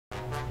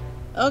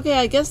Okay,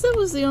 I guess that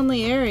was the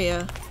only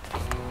area.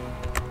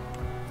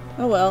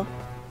 Oh well.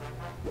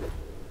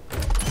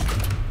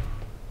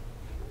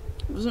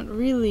 There wasn't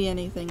really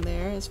anything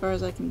there, as far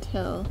as I can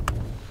tell.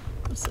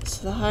 What's this?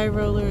 The high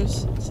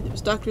rollers. Let's see, there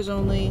was doctors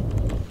only.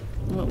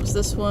 And what was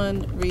this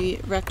one?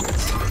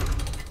 Records.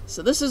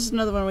 So this is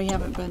another one we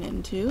haven't been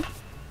into.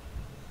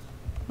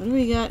 What do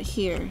we got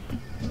here?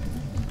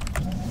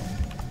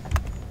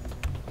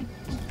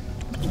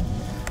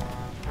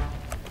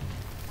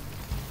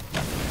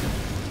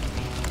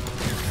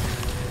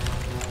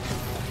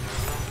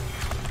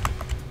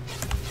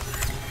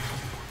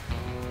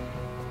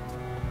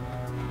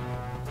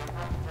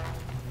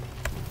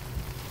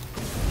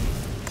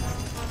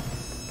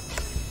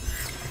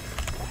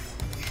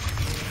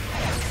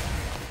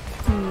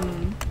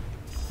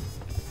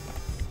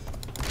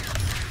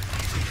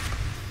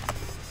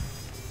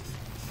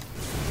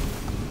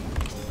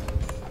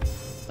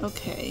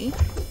 Okay.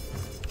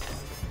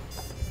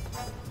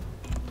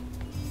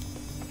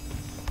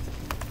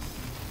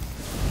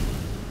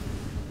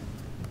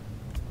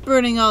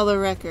 Burning all the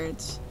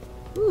records.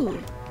 Ooh.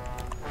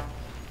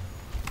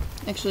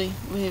 Actually,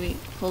 maybe,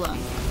 hold on.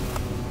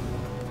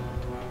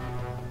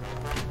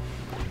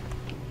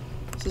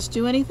 Does this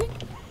do anything?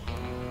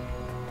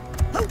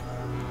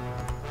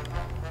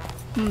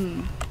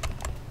 Hmm.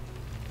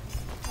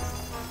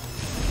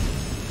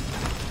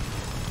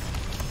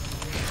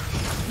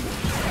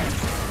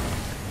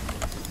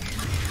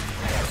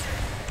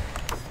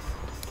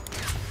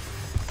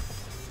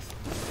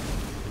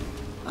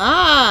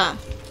 Ah!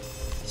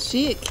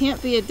 See, it can't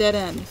be a dead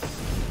end.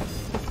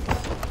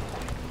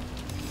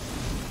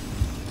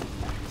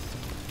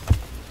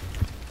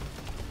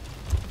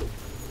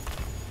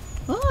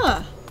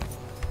 Ah!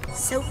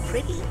 So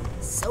pretty,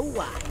 so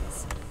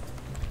wise.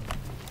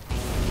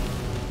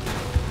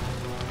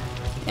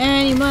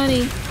 Any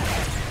money?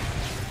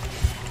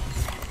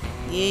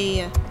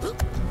 Yeah.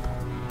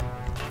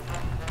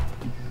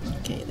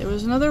 Okay, there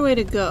was another way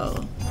to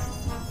go.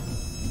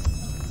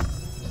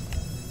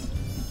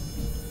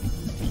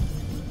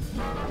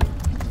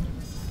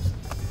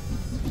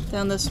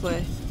 Down this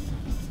way.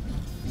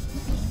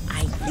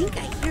 I think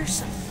I hear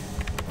something.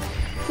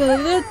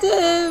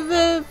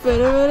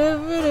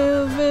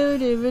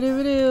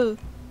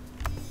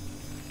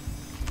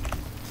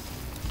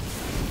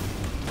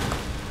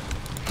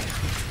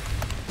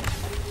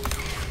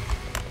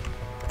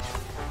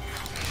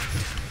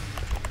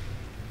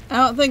 I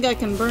don't think I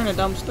can burn a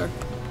dumpster.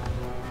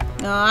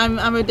 No,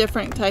 I'm a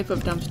different type of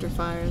dumpster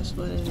fire is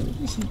what it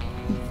is.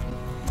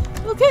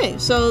 Okay,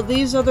 so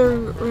these other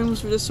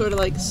rooms were just sort of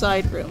like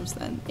side rooms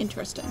then.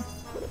 Interesting.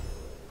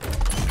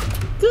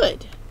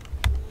 Good.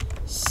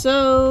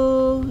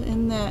 So,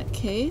 in that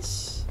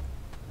case,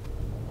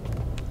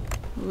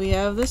 we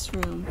have this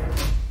room.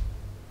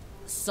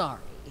 Sorry.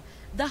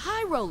 The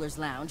High Rollers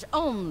Lounge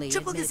only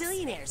Triple admits...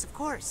 gazillionaires, of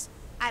course.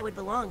 I would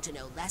belong to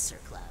no lesser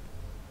club.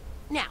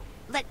 Now,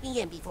 let me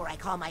in before I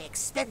call my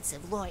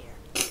expensive lawyer.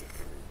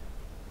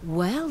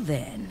 Well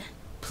then,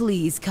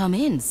 please come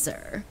in,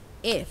 sir.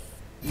 If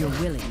you're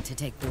willing to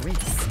take the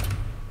risk.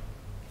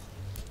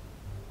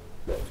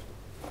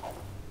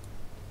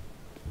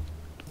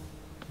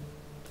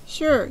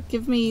 Sure,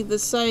 give me the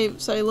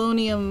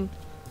Silonium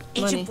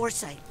money. Agent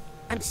Forsyth,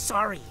 I'm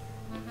sorry.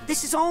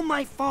 This is all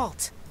my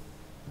fault.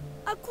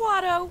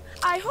 Aquato,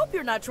 I hope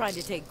you're not trying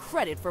to take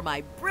credit for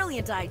my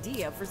brilliant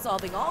idea for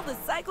solving all the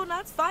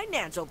Psychonauts'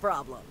 financial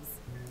problems.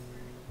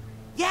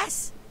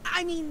 Yes!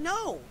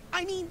 No.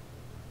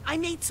 I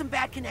made some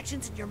bad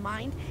connections in your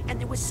mind, and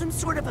there was some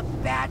sort of a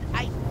bad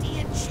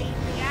idea chain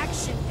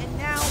reaction, and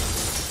now...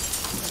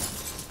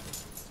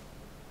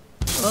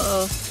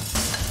 Uh-oh.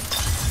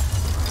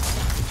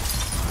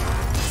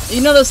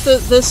 You notice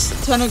that this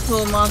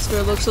tentacle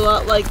monster looks a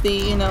lot like the,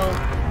 you know,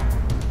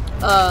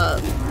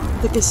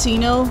 the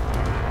casino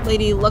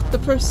Lady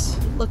Luctopus?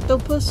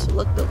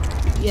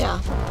 Yeah.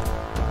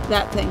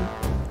 That thing.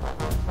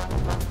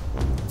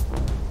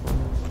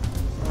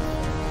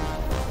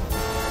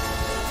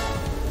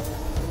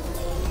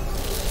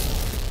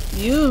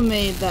 You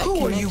made that Who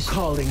connection. are you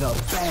calling a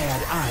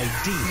bad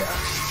idea?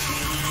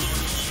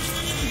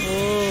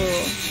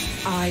 Oh.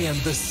 I am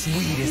the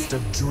sweetest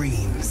of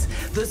dreams,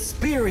 the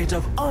spirit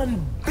of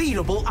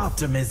unbeatable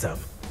optimism.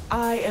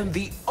 I am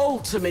the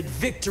ultimate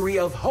victory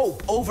of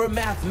hope over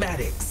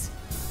mathematics.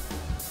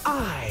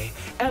 I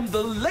am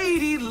the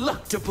Lady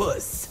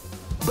Luctopus,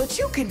 but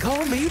you can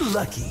call me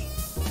Lucky.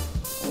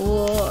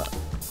 Whoa.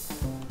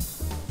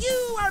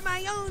 You are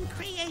my own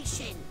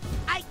creation.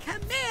 I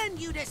command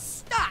you to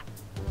stop.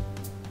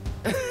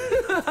 It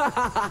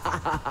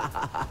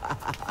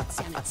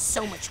sounded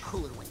so much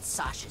cooler when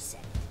Sasha said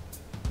it.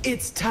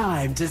 It's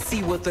time to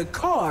see what the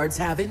cards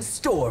have in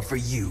store for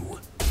you.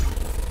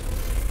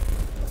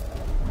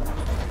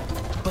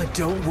 But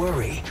don't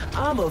worry,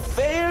 I'm a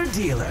fair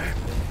dealer.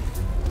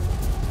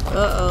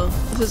 Uh-oh.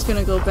 This is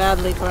gonna go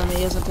badly for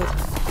me, isn't it?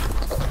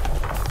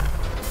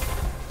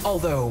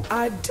 Although,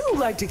 I do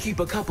like to keep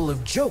a couple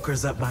of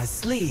jokers up my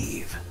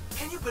sleeve.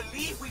 Can you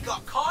believe we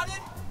got caught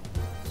in?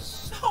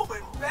 So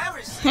embarrassing.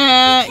 embarrassing.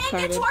 Ha, Can't get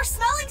carded. to our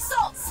smelling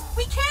salts.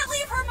 We can't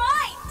leave her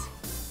mind.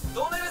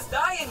 Don't let us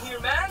die in here,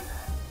 man.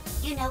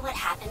 You know what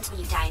happens when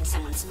you die in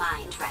someone's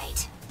mind,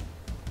 right?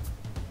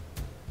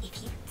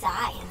 If you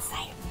die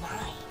inside of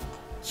mine,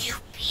 you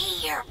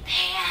pee your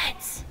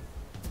pants.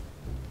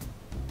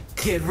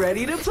 Get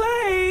ready to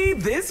play.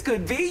 This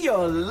could be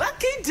your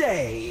lucky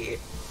day.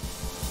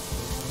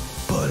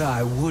 But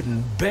I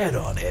wouldn't bet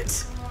on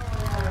it.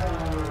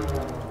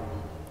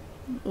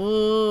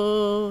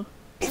 Oh.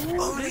 If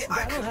only This I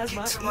battle could has get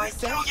my to my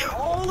yo-yo yo-yo.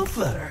 all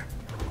aflutter.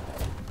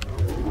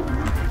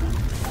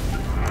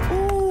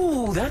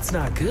 Ooh, that's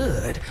not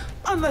good.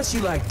 Unless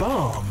you like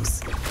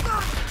bombs.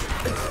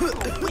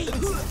 Wait,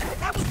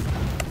 that was...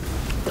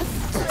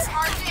 This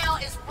Argyle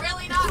is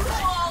really not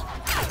cool.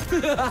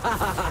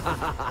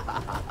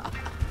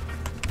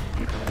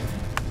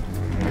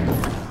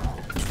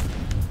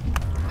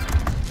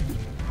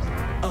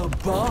 A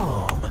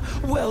bomb?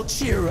 Well,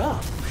 cheer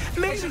up.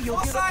 Maybe you'll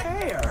get a Forsyth,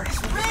 pair.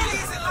 This really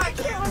isn't like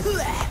him.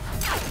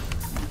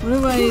 What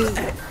am I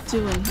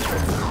doing here?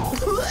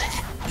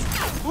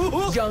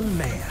 Young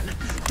man,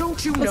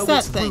 don't you What's know that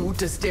it's thing? rude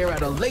to stare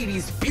at a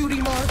lady's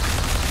beauty mark?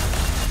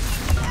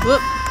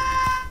 Whoop.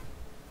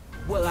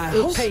 Well, I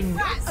Oops. pay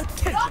no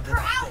attention knock to her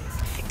that out.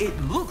 thing. It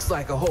looks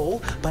like a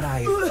hole, but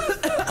I...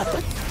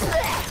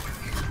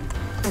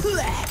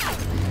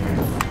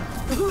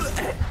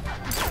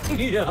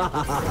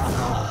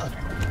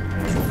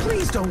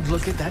 Please don't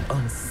look at that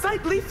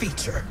unsightly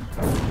feature.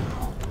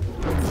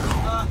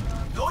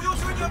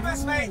 Yo-yo's doing your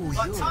best, mate,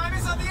 but time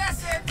is of the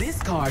essence.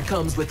 This card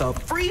comes with a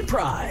free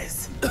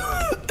prize.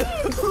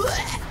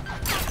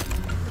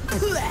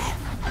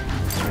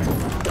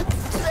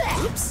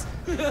 Oops.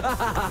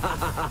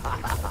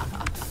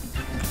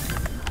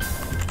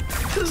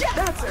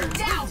 That's a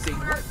losing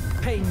one.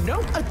 Pay no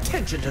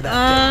attention to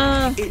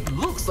that thing. It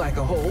looks like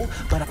a hole,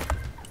 but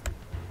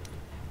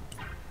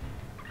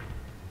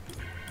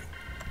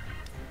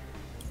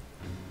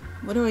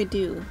What do I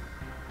do?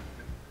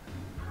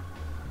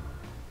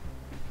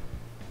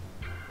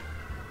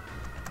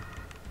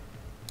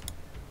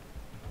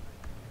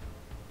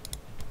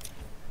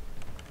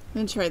 I'm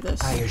gonna try this.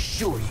 I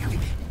assure you,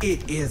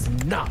 it is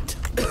not.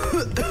 There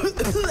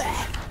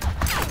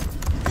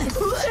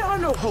are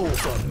no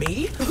holes on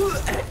me.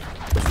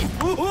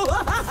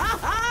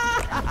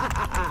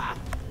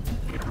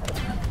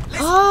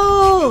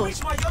 Oh!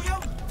 Reach my yo-yo?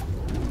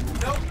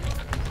 Nope,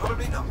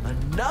 probably not.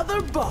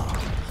 Another bomb.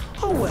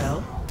 Oh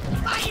well.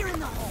 Fire in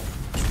the hole!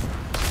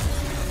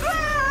 I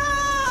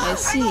Hang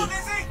see. on,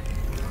 Lizzie.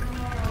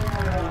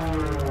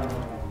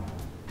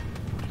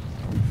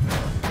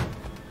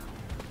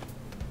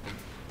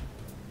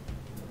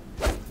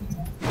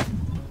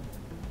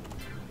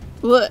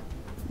 What?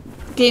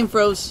 Game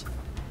froze.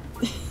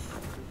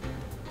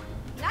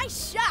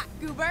 Nice shot,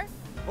 Goober.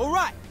 All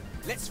right,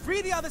 let's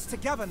free the others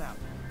together now.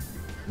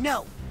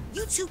 No,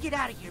 you two get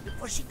out of here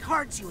before she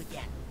cards you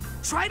again.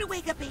 Try to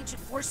wake up Ancient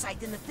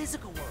Forsyth in the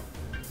physical world.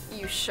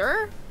 You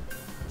sure?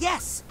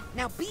 Yes,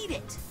 now beat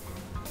it.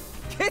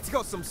 Kid's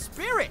got some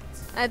spirit.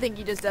 I think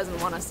he just doesn't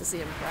want us to see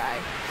him cry.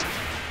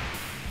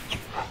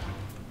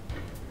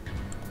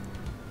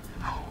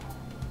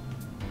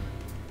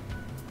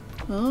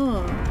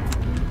 Oh.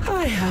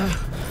 I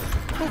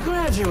have a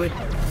graduate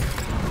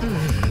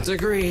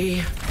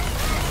degree.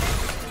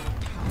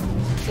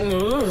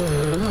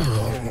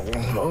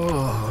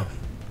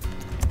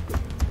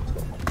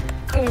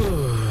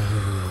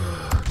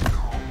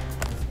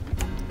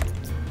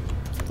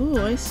 Ooh,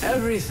 I see.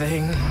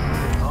 Everything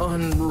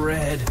on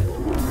red.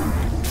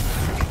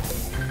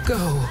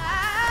 Go.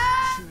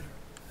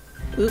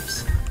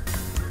 Oops.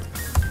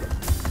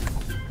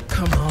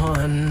 Come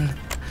on.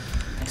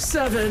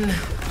 7.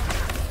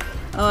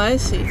 Oh, I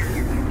see.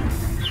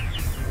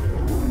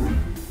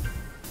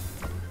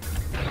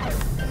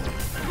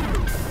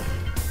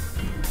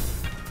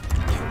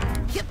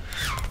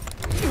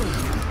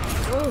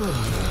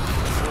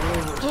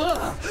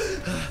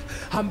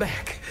 I'm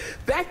back.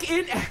 Back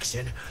in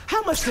action.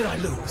 How much did I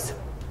lose?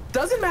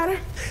 Doesn't matter.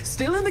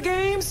 Still in the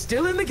game,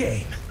 still in the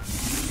game.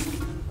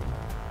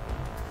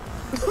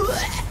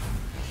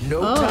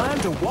 No time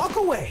to walk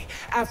away.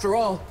 After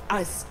all,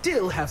 I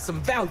still have some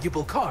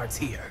valuable cards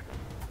here.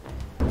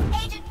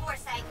 Agent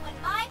Forsyth, when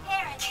my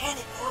parents...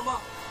 Cannon,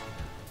 Norma.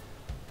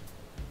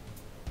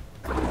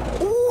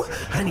 Ooh,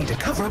 I need to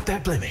cover up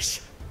that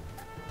blemish.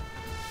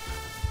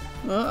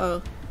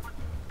 Uh-oh.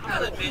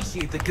 I'll admit,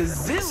 Appreciate the the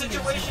gazillion,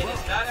 situation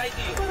is not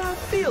ideal. but I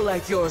feel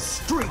like your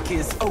streak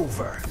is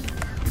over.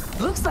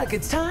 Looks like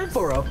it's time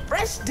for a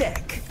fresh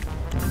deck.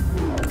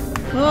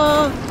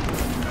 Oh.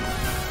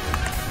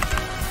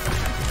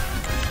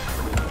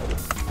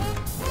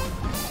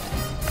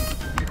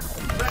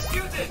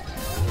 Rasputin!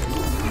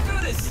 We can do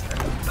this!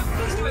 But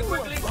please do it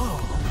quickly!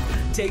 Oh,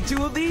 take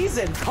 2 of these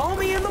and call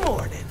me in the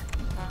morning.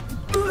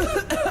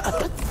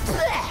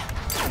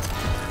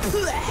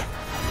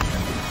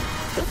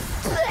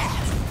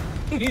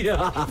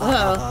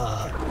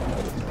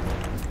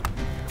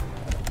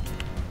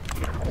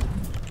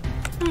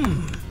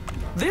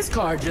 This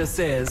card just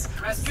says,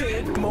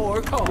 send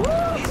more calls.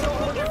 Please don't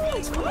hold your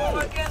feelings for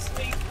long against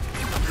me. I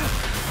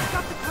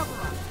got the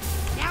cover up.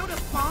 Now to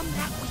bomb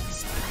that weak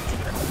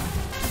spot.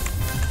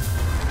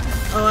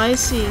 Oh, I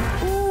see.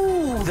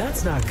 Ooh,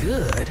 that's not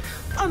good.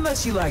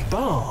 Unless you like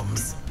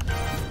bombs.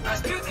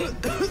 Rasputin,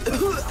 I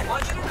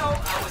want you to know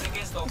I was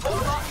against the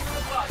whole lot of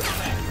the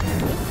plan.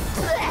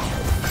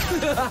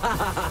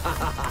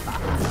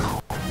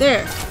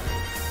 There.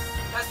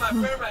 That's my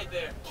friend right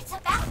there. It's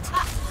about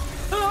time.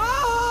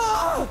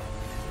 Ah!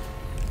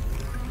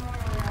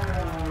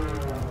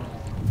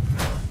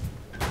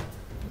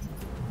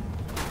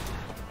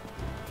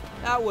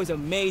 That was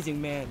amazing,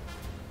 man.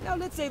 Now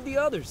let's save the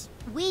others.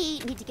 We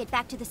need to get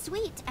back to the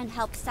suite and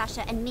help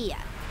Sasha and Mia.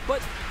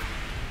 But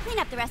Clean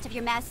up the rest of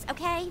your mess,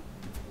 okay?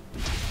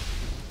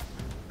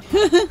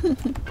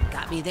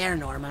 Got me there,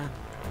 Norma.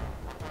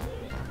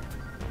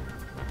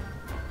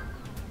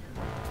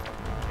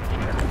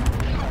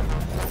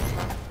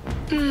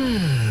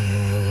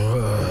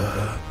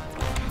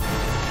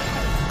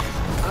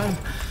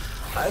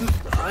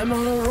 I'm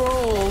on a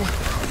roll.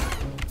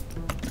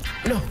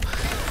 No,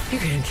 you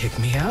can't kick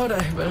me out.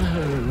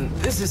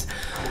 This is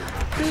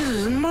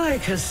my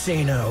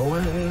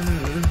casino.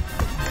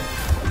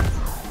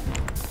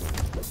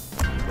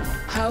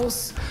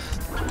 House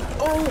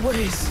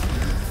always.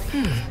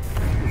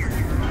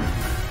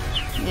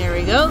 There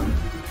we go.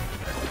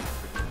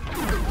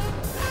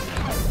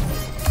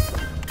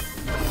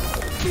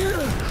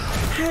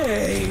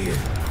 Hey.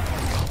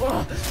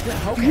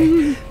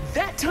 Okay.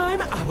 That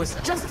time I was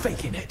just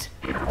faking it.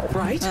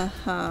 Right?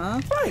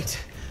 Uh-huh.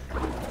 Right.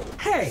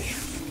 Hey,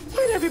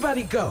 where'd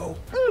everybody go?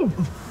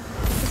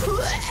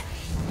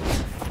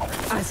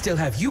 I still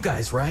have you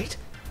guys, right?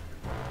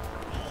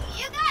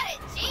 You got it,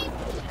 Chief.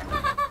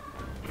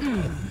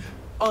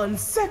 On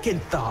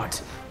second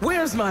thought,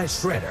 where's my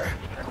shredder?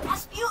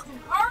 Rasputin,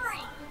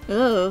 hurry.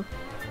 Oh.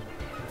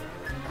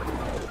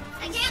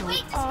 I can't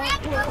wait to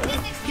scrapbook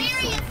this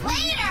experience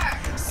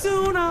later.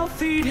 Soon I'll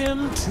feed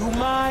him to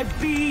my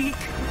beak.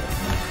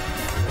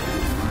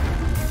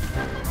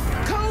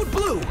 Code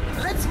blue,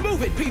 let's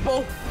move it,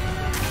 people.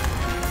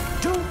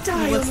 Don't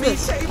die What's on me,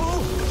 this?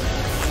 table.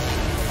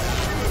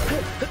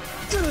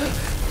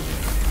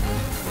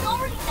 We've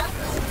already done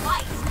this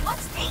twice.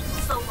 What's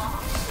taking so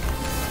long?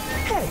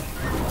 Hey,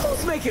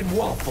 who's making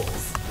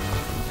waffles?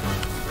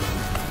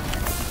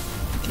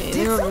 Okay,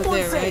 Did they're over someone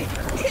there, say,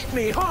 right? hit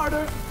me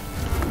harder?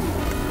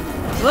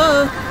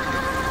 Whoa.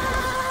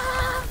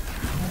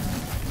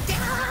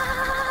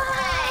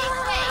 Hey,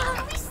 wait,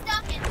 are we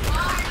stuck in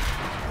Mars?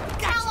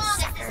 How long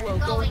has this been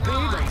going on?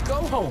 Let's go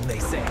home, they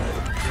say.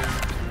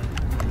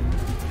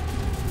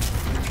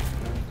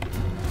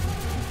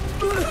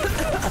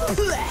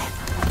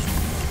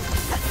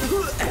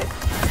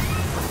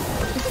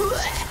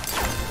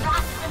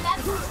 Rock,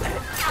 remember, you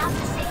have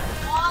to save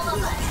all of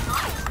us,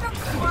 not just your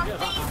poor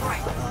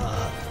favorite.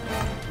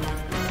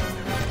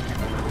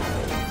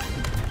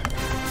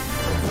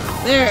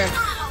 There. Oh,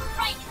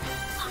 right,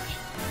 okay.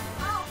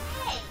 Oh,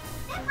 hey,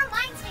 that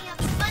reminds me of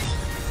funny.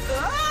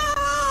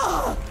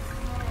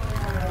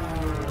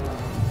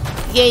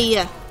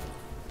 Yeah.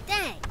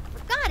 Dang,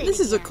 got it This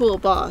is a again. cool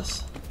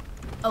boss.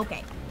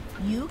 Okay,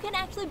 you can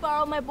actually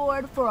borrow my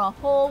board for a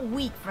whole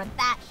week for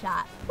that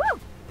shot. Woo!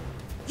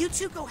 You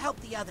two go help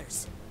the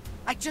others.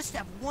 I just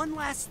have one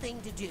last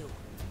thing to do.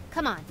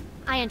 Come on,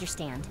 I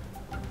understand.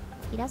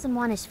 He doesn't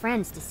want his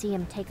friends to see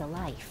him take a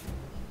life.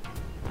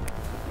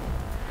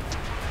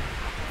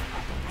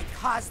 I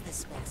caused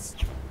this mess,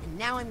 and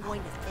now I'm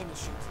going to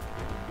finish it.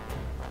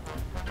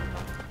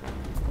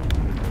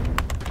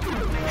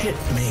 Hit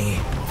me.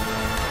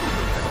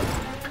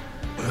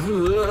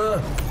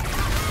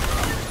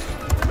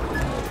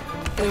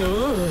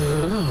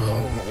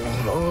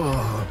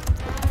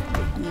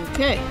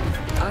 Okay.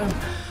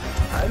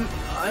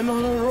 I'm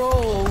on a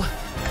roll.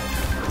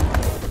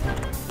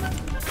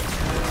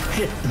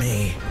 Hit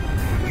me.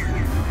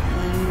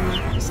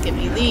 Just give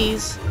me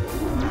these.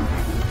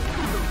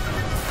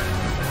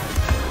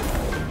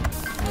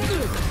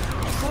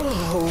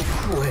 Oh,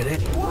 quit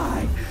it.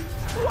 Why?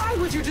 Why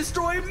would you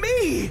destroy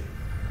me?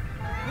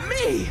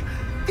 Me!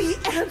 The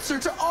answer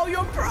to all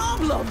your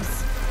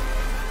problems!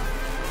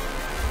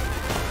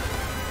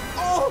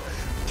 All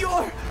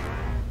your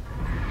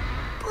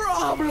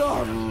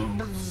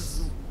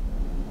problems!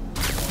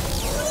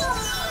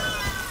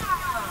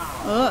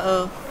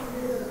 Uh-oh.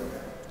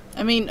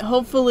 I mean,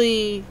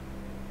 hopefully...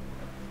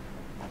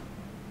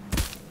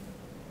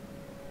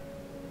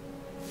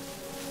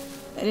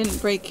 I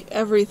didn't break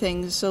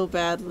everything so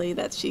badly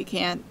that she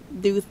can't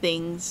do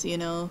things, you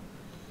know.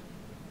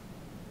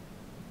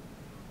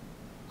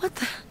 What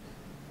the?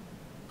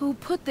 Who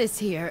put this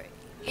here?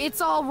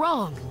 It's all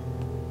wrong.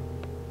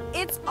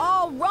 It's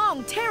all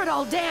wrong. Tear it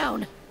all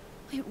down.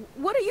 Wait,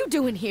 what are you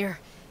doing here?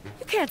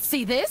 You can't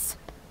see this.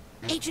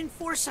 Agent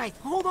Forsyth,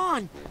 hold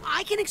on.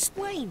 I can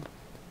explain.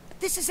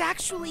 This is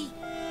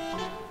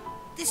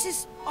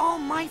all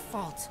my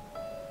fault.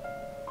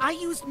 I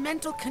used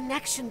mental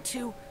connection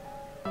to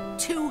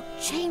to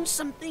change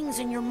some things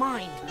in your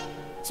mind,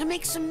 to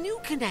make some new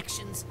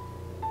connections.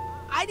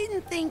 I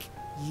didn't think...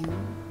 You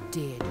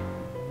did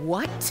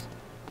what?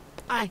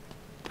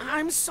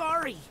 I'm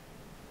sorry.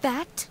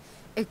 That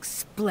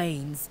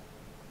explains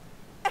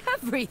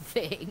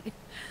everything.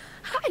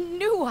 I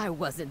knew I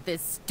wasn't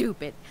this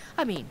stupid.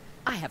 I mean,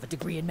 I have a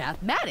degree in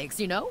mathematics,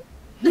 you know?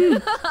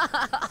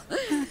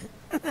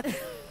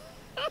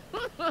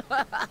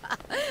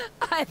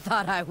 I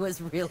thought I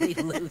was really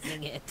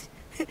losing it.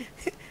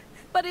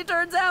 But it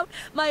turns out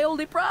my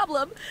only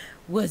problem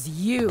was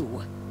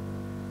you.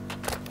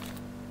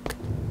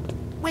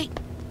 Wait.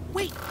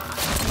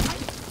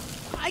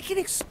 I can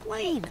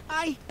explain.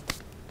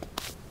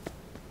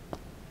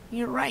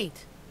 You're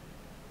right.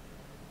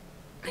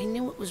 I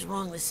knew it was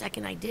wrong the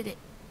second I did it.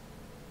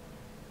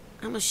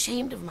 I'm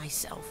ashamed of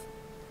myself.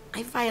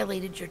 I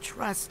violated your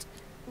trust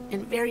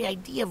and very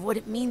idea of what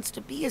it means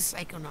to be a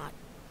psychonaut.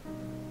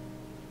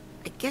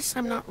 I guess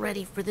I'm not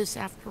ready for this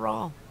after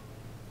all.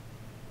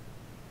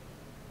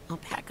 I'll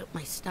pack up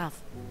my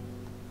stuff.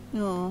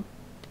 Aw.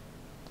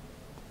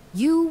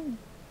 You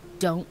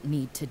don't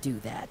need to do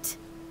that.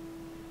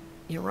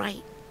 You're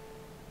right.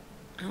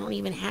 I don't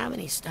even have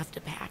any stuff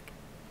to pack.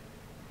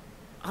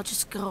 I'll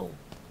just go.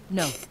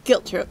 No.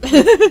 Guilt trip.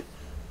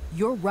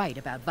 You're right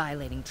about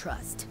violating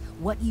trust.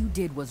 What you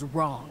did was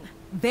wrong.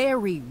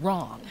 Very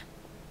wrong.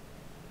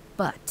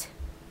 But,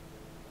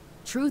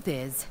 truth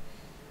is,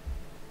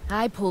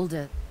 I pulled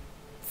a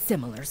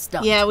similar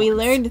stunt. Yeah, we once.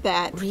 learned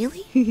that.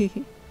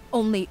 Really?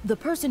 Only the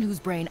person whose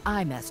brain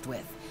I messed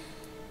with,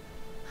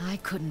 I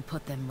couldn't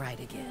put them right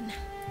again.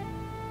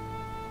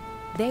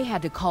 They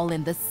had to call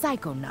in the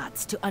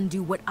Psychonauts to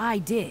undo what I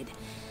did.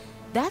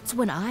 That's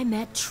when I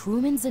met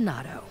Truman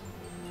Zanato.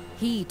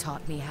 He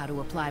taught me how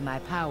to apply my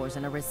powers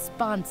in a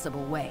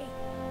responsible way.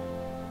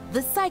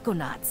 The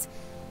Psychonauts,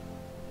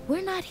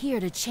 we're not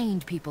here to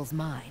change people's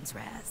minds,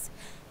 Raz.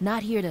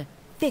 Not here to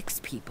fix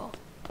people.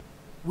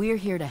 We're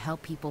here to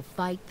help people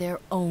fight their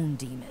own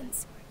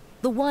demons.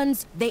 The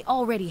ones they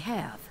already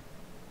have.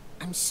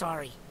 I'm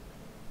sorry.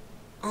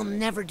 I'll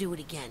never do it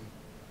again.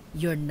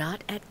 You're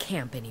not at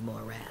camp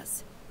anymore,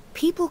 Raz.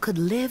 People could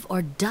live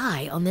or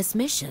die on this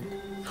mission.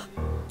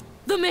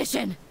 The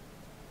mission!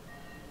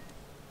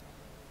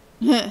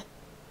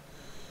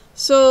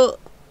 So,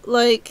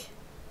 like...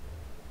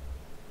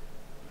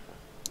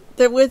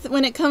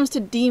 when it comes to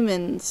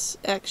demons,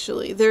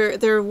 actually,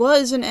 there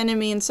was an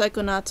enemy in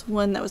Psychonauts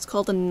 1 that was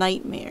called a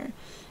nightmare.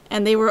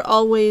 And they were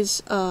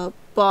always,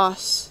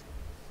 boss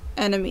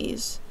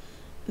enemies.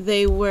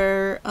 They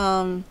were,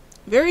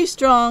 very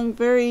strong,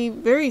 very,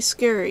 very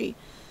scary.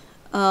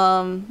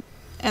 And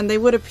they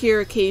would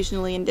appear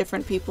occasionally in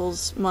different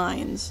people's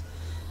minds.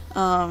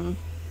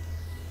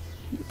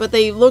 But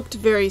they looked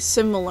very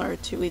similar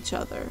to each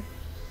other.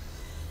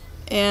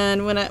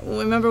 And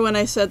remember when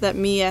I said that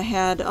Mia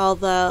had all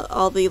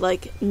the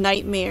like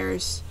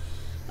nightmares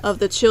of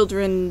the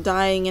children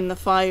dying in the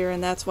fire,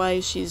 and that's why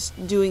she's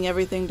doing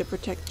everything to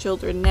protect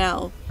children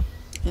now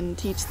and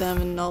teach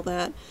them and all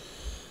that.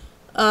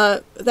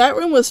 That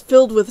room was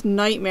filled with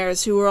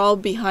nightmares who were all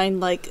behind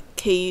like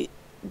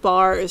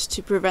bars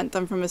to prevent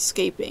them from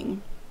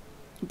escaping.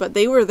 But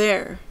they were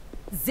there.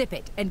 Zip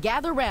it and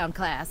gather round,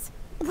 class.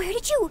 Where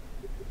did you...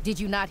 Did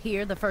you not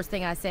hear the first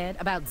thing I said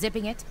about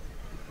zipping it?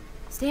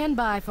 Stand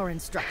by for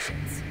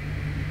instructions.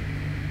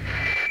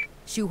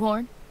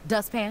 Shoehorn,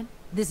 Dustpan,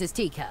 this is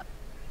Teacup.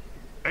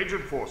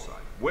 Agent Forsyth,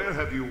 where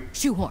have you...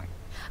 Shoehorn,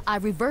 I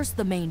reversed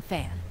the main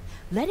fan.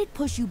 Let it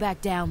push you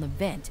back down the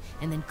vent,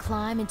 and then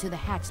climb into the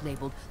hatch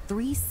labeled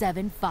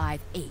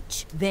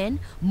 375H. Then,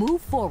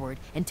 move forward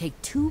and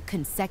take 2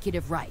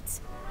 consecutive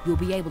rights. You'll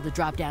be able to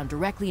drop down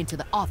directly into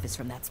the office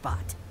from that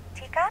spot.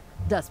 Teacup?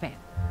 Dustpan,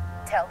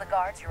 tell the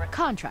guards you're a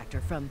contractor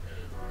from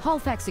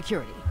Halifax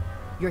Security.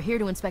 You're here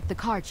to inspect the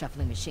card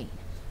shuffling machine.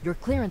 Your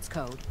clearance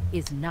code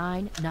is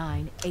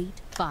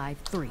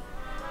 99853.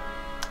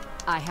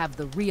 I have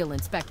the real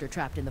inspector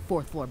trapped in the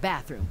 4th floor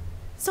bathroom,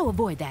 so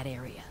avoid that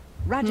area.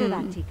 Roger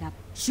that, Teacup.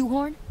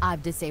 Shoehorn,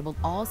 I've disabled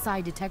all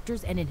side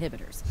detectors and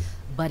inhibitors,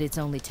 but it's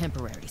only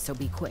temporary, so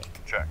be quick.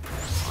 Check.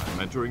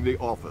 I'm entering the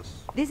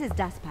office. This is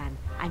Dustpan.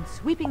 I'm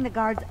sweeping the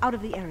guards out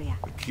of the area.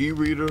 The key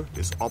reader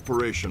is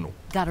operational.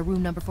 Got a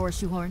room number for us,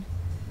 Shoehorn?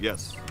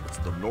 Yes, it's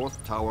the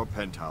North Tower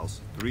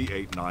Penthouse,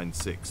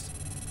 3896.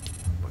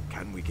 But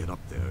can we get up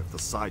there if the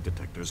side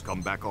detectors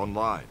come back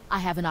online? I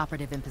have an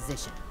operative in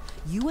position.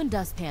 You and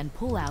Dustpan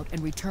pull out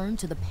and return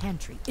to the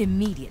pantry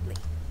immediately.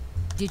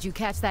 Did you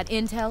catch that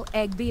intel,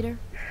 Egg Beater?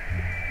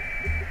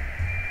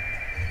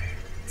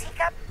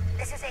 Teacup,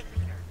 this is Egg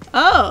Beater.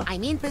 Oh!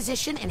 I'm in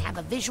position and have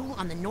a visual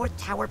on the North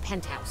Tower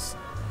Penthouse.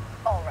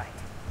 All right.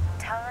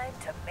 Time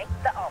to make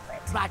the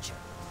omelet. Roger.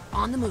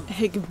 On the move.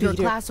 Egg Beater. Your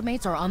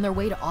classmates are on their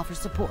way to offer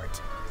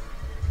support.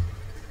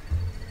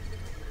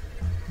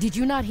 Did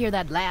you not hear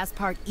that last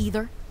part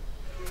either?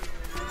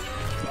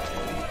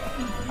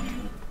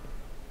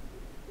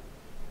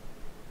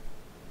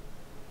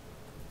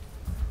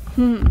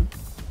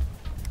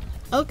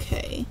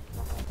 Okay.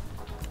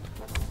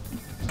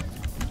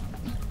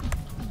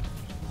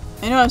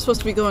 I know I'm supposed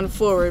to be going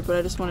forward, but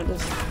I just wanted to...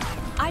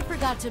 I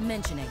forgot to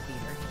mention,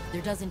 Envtuber,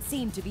 there doesn't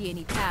seem to be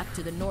any path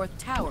to the North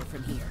Tower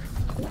from here.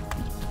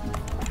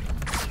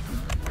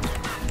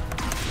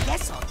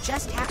 Guess I'll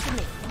just have to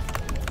make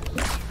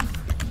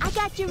it. I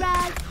got you,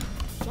 Raz.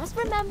 Just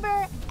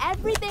remember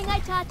everything I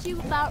taught you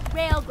about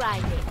rail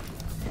grinding.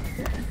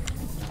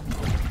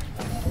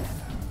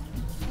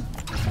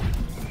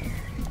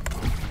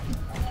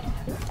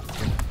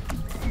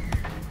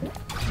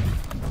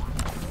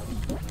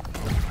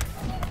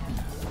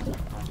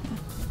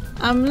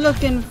 I'm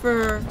looking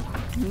for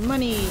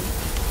money.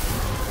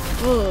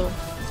 Oh.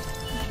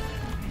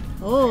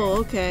 Oh,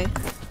 okay.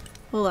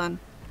 Hold on.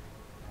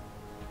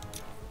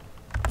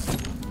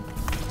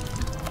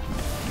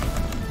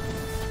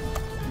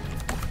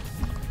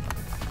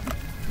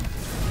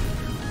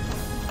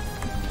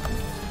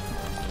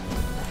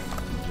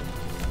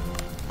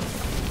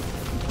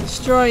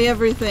 Destroy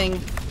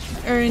everything.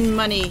 Earn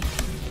money.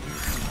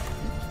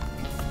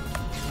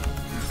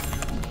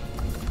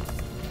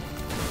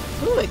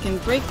 Ooh, I can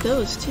break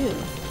those too.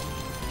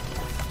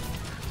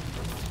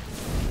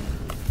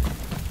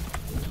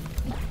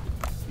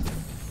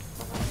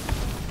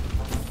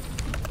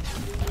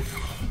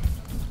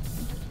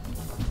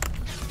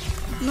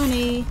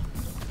 Money.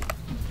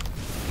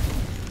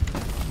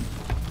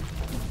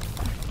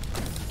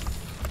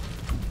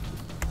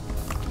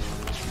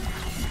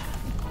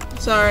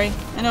 Sorry,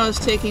 I know it's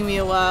taking me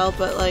a while,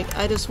 but like,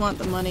 I just want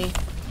the money.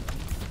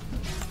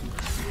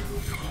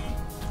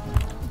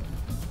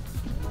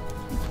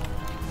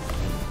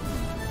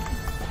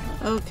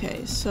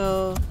 Okay,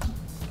 so...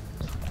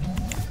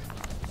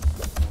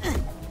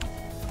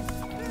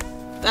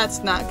 That's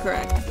not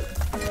correct.